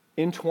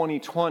in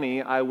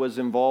 2020, I was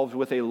involved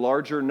with a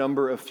larger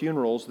number of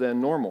funerals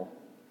than normal.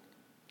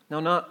 Now,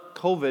 not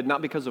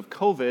because of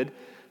COVID.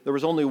 There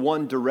was only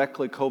one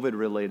directly COVID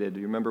related.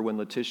 You remember when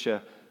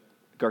Leticia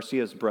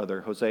Garcia's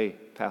brother, Jose,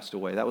 passed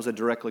away. That was a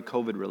directly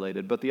COVID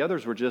related. But the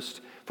others were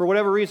just, for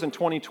whatever reason,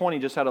 2020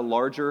 just had a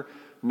larger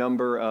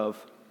number of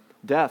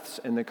deaths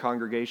in the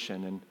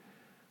congregation. And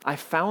I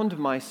found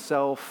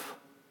myself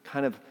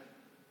kind of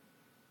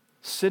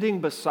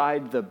sitting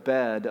beside the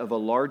bed of a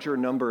larger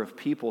number of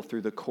people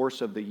through the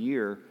course of the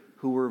year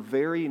who were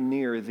very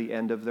near the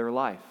end of their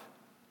life.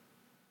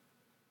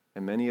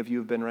 And many of you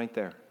have been right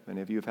there.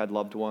 Many of you have had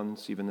loved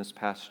ones even this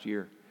past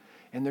year.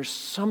 And there's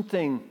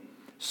something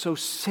so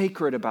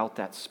sacred about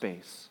that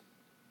space.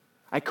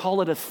 I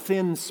call it a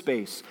thin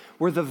space,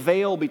 where the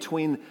veil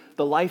between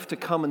the life to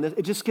come and this,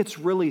 it just gets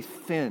really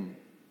thin.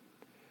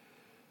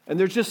 And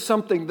there's just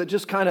something that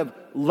just kind of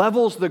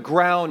levels the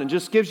ground and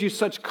just gives you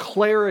such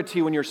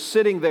clarity when you're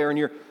sitting there and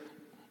you're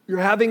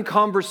having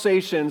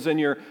conversations and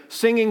you're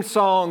singing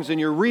songs and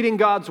you're reading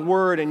God's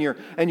word and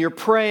you're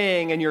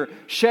praying and you're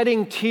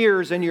shedding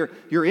tears and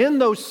you're in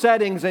those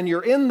settings and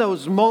you're in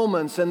those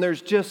moments and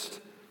it's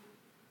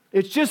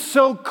just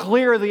so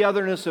clear the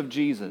otherness of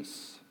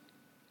Jesus.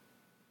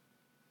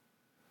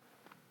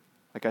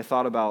 Like I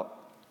thought about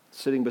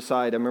sitting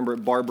beside, I remember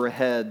Barbara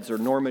Heads or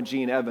Norma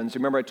Jean Evans.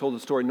 Remember I told the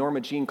story, Norma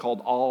Jean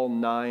called all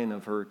 9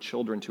 of her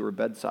children to her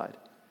bedside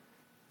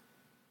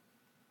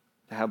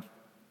to have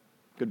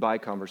goodbye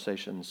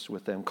conversations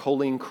with them.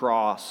 Colleen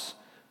Cross,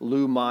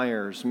 Lou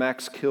Myers,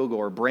 Max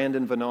Kilgore,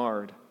 Brandon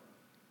Vennard.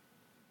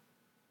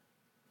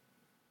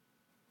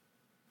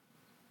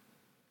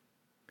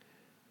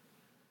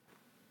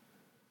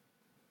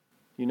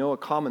 You know, a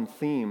common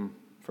theme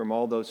from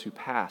all those who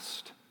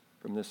passed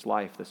from this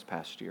life this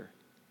past year.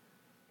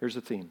 Here's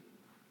the theme.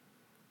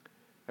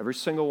 Every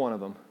single one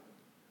of them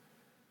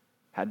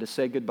had to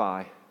say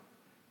goodbye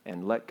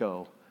and let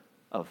go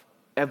of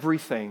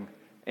everything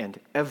and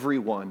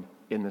everyone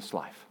in this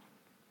life.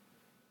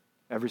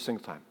 Every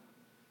single time.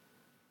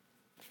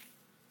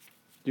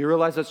 Do you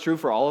realize that's true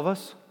for all of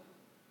us?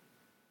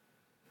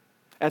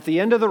 At the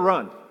end of the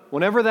run,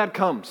 whenever that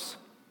comes,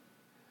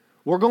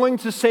 we're going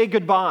to say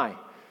goodbye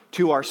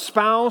to our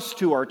spouse,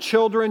 to our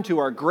children, to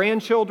our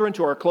grandchildren,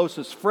 to our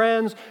closest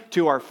friends,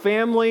 to our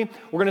family.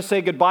 We're going to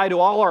say goodbye to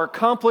all our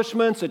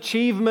accomplishments,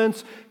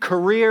 achievements,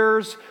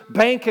 careers,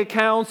 bank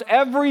accounts,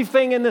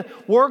 everything.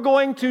 We're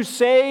going to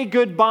say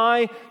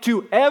goodbye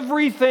to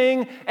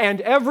everything and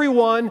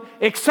everyone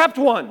except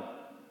one.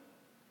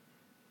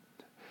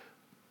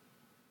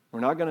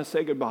 We're not going to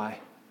say goodbye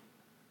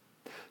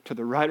to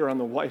the rider on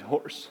the white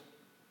horse,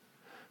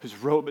 whose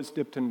robe is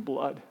dipped in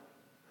blood,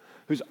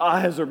 whose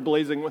eyes are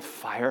blazing with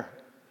fire,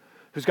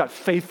 who's got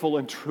faithful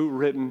and true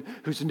written,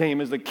 whose name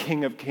is the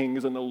King of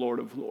Kings and the Lord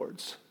of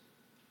Lords.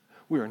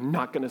 We are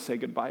not going to say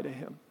goodbye to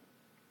him.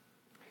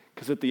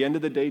 Because at the end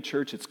of the day,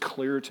 church, it's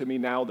clearer to me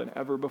now than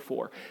ever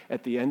before.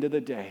 At the end of the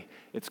day,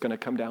 it's going to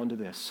come down to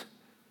this.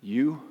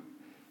 You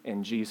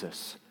and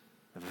Jesus.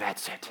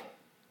 That's it.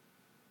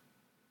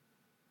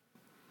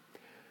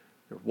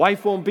 Your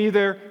wife won't be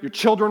there, your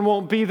children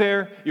won't be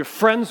there, your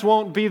friends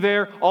won't be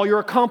there, all your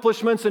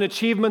accomplishments and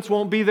achievements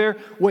won't be there.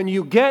 When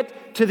you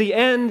get to the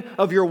end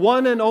of your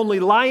one and only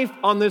life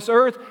on this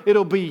earth,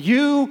 it'll be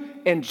you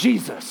and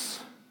Jesus.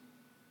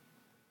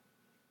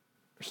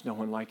 There's no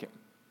one like him.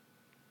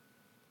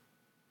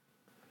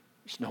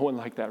 There's no one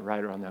like that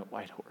rider on that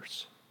white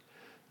horse.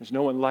 There's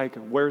no one like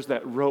him. Wears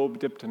that robe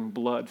dipped in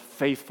blood,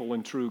 faithful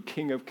and true,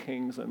 King of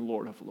Kings and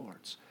Lord of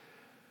Lords.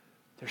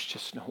 There's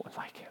just no one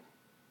like him.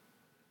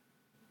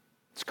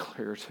 It's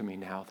clearer to me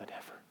now than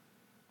ever.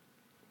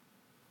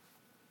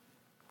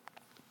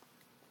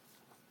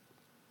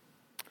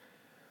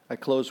 I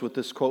close with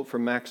this quote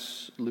from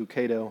Max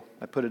Lucado.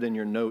 I put it in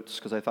your notes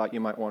because I thought you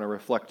might want to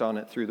reflect on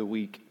it through the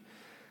week.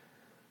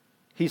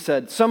 He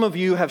said, "Some of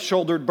you have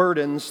shouldered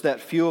burdens that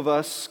few of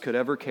us could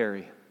ever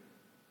carry."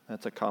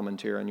 That's a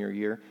commentary on your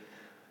year.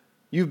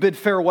 You've bid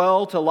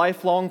farewell to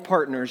lifelong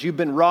partners. You've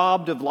been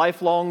robbed of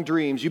lifelong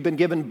dreams. You've been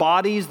given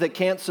bodies that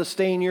can't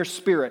sustain your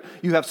spirit.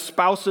 You have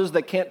spouses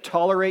that can't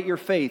tolerate your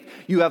faith.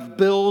 You have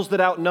bills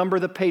that outnumber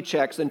the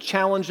paychecks and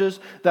challenges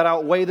that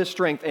outweigh the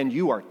strength, and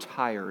you are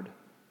tired.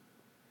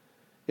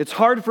 It's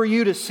hard for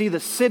you to see the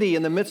city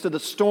in the midst of the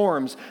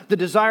storms. The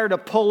desire to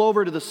pull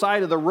over to the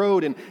side of the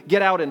road and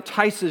get out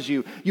entices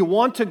you. You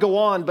want to go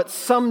on, but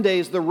some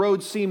days the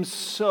road seems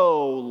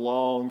so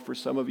long for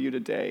some of you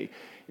today.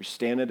 You're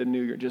standing at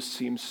New Year, it just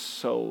seems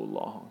so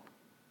long.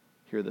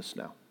 Hear this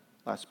now.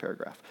 Last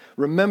paragraph.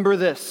 Remember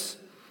this.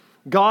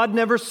 God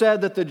never said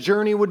that the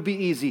journey would be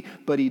easy,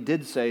 but he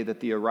did say that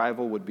the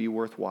arrival would be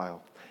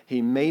worthwhile. He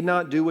may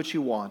not do what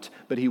you want,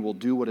 but he will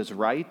do what is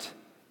right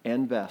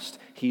and best.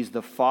 He's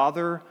the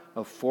Father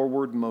of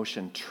forward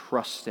motion.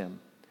 Trust him.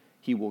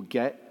 He will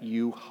get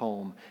you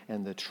home,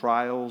 and the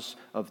trials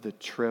of the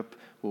trip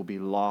will be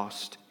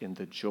lost in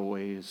the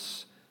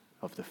joys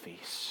of the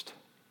feast.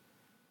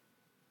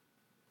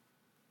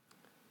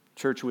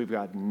 Church, we've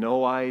got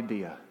no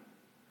idea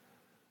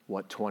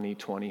what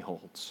 2020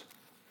 holds,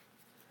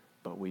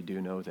 but we do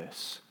know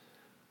this.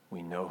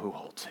 We know who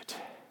holds it.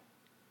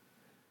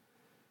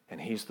 And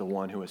He's the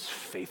one who is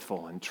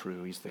faithful and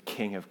true. He's the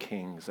King of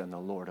Kings and the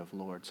Lord of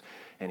Lords.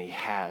 And He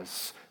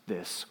has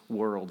this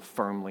world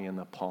firmly in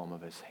the palm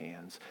of His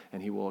hands.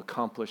 And He will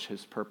accomplish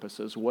His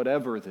purposes,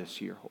 whatever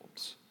this year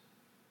holds.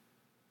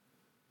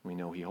 We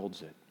know He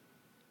holds it.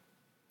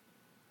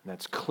 And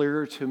that's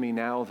clearer to me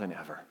now than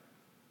ever.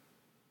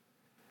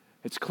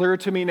 It's clearer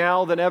to me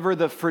now than ever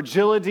the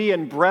fragility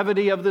and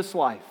brevity of this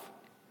life.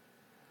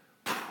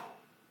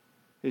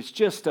 It's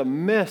just a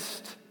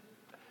mist.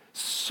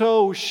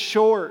 So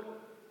short.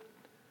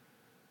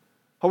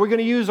 Are we going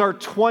to use our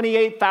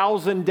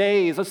 28,000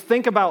 days? Let's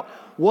think about,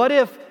 what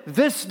if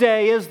this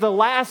day is the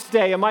last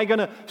day? Am I going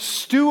to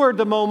steward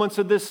the moments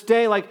of this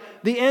day? Like,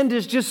 the end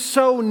is just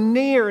so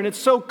near and it's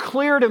so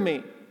clear to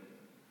me.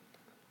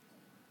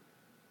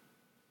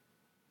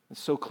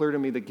 It's so clear to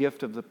me the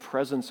gift of the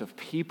presence of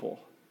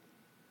people.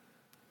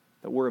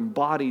 That we're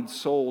embodied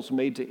souls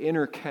made to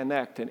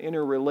interconnect and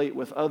interrelate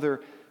with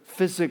other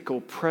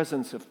physical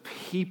presence of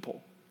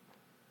people.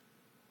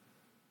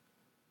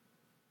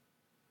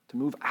 To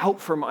move out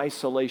from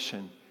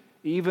isolation,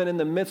 even in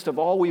the midst of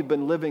all we've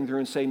been living through,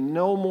 and say,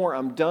 no more,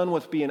 I'm done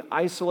with being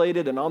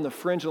isolated and on the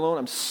fringe alone.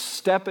 I'm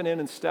stepping in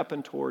and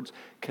stepping towards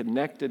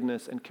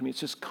connectedness and community.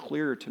 It's just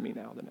clearer to me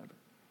now than ever.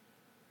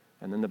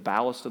 And then the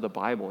ballast of the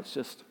Bible, it's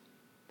just,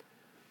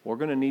 we're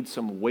going to need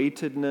some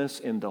weightedness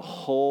in the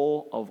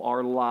whole of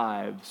our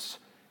lives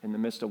in the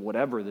midst of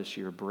whatever this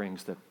year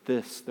brings,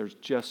 there's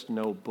just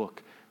no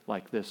book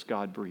like this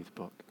God-breathed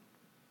book.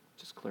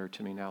 It's just clearer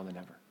to me now than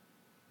ever.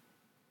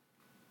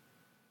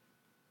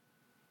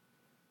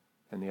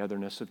 And the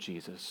otherness of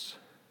Jesus.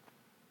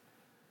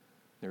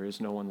 There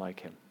is no one like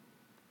Him.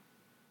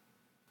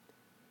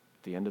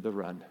 At the end of the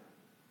run,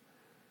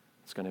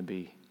 it's going to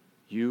be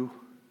you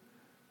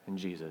and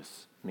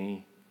Jesus,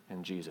 me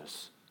and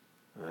Jesus.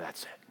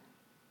 That's it.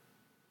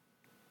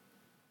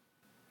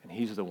 And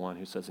He's the one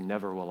who says,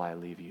 never will I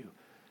leave you.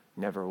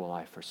 Never will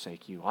I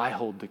forsake you. I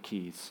hold the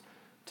keys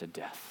to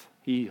death.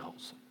 He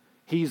holds them.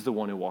 He's the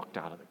one who walked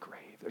out of the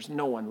grave. There's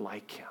no one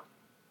like Him.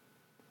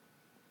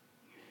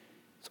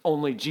 It's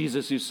only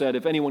Jesus who said,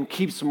 if anyone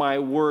keeps my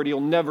word,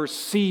 he'll never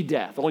see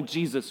death. Only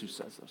Jesus who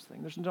says those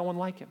things. There's no one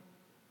like Him.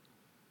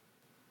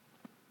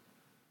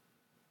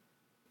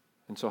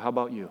 And so how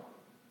about you?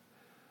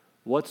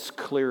 What's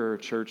clearer,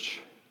 church,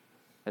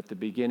 at the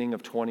beginning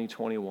of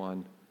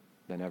 2021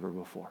 than ever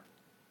before?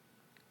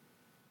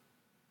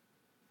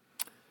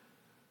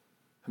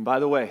 And by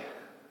the way,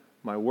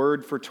 my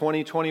word for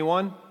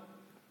 2021,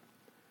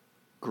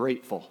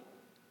 grateful.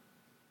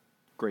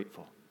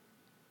 Grateful.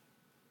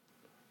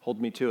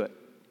 Hold me to it.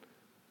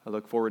 I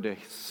look forward to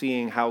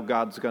seeing how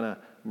God's going to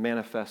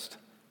manifest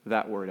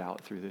that word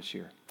out through this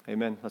year.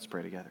 Amen. Let's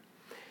pray together.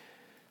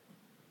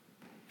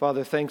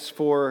 Father, thanks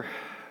for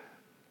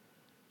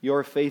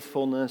your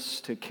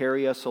faithfulness to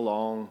carry us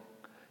along.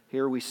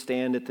 Here we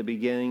stand at the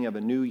beginning of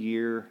a new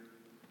year,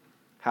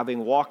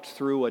 having walked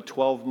through a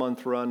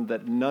 12-month run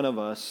that none of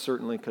us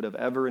certainly could have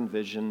ever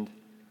envisioned,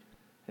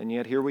 and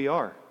yet here we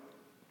are.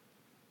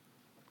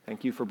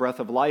 Thank you for breath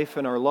of life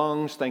in our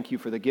lungs. Thank you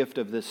for the gift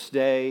of this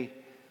day.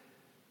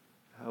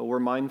 We're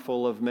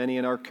mindful of many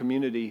in our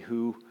community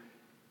who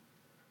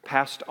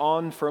passed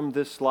on from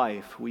this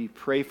life. We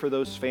pray for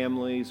those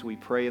families. We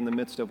pray in the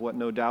midst of what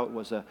no doubt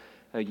was a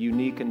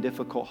unique and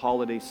difficult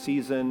holiday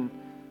season,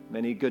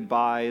 many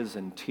goodbyes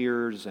and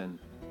tears. And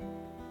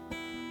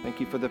thank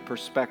you for the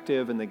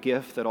perspective and the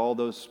gift that all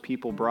those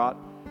people brought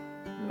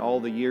and all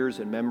the years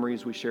and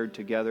memories we shared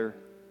together.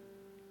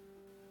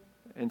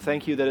 And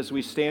thank you that as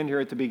we stand here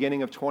at the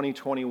beginning of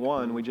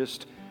 2021, we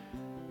just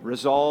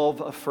resolve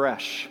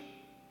afresh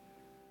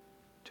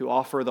to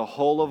offer the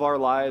whole of our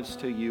lives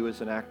to you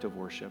as an act of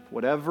worship.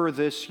 Whatever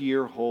this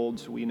year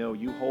holds, we know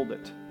you hold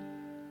it,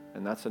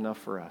 and that's enough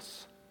for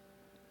us.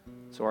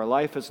 So our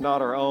life is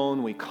not our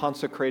own. We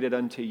consecrate it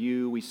unto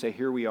you. We say,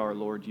 here we are,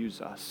 Lord,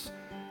 use us.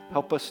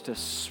 Help us to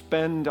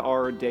spend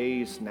our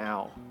days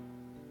now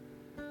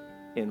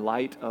in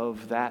light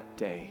of that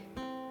day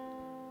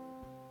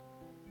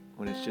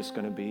when it's just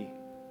going to be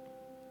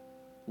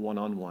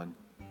one-on-one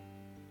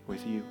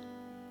with you.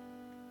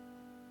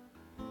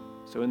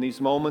 So in these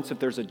moments, if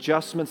there's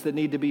adjustments that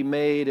need to be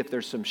made, if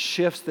there's some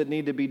shifts that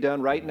need to be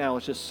done right now,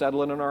 let's just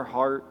settle it in our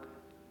heart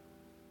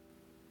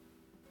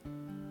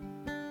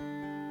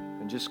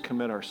and just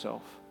commit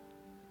ourselves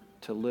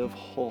to live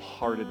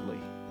wholeheartedly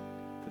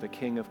for the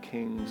King of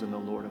Kings and the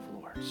Lord of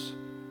Lords,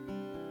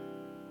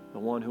 the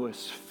one who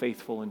is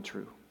faithful and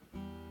true,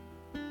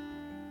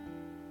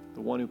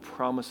 the one who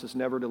promises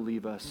never to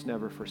leave us,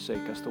 never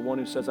forsake us, the one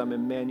who says, I'm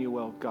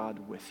Emmanuel,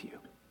 God with you.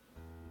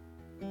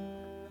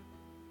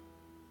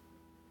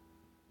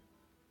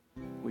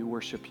 We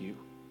worship you.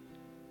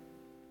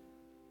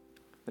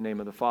 In the name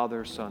of the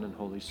Father, Son, and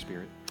Holy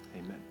Spirit,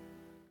 amen.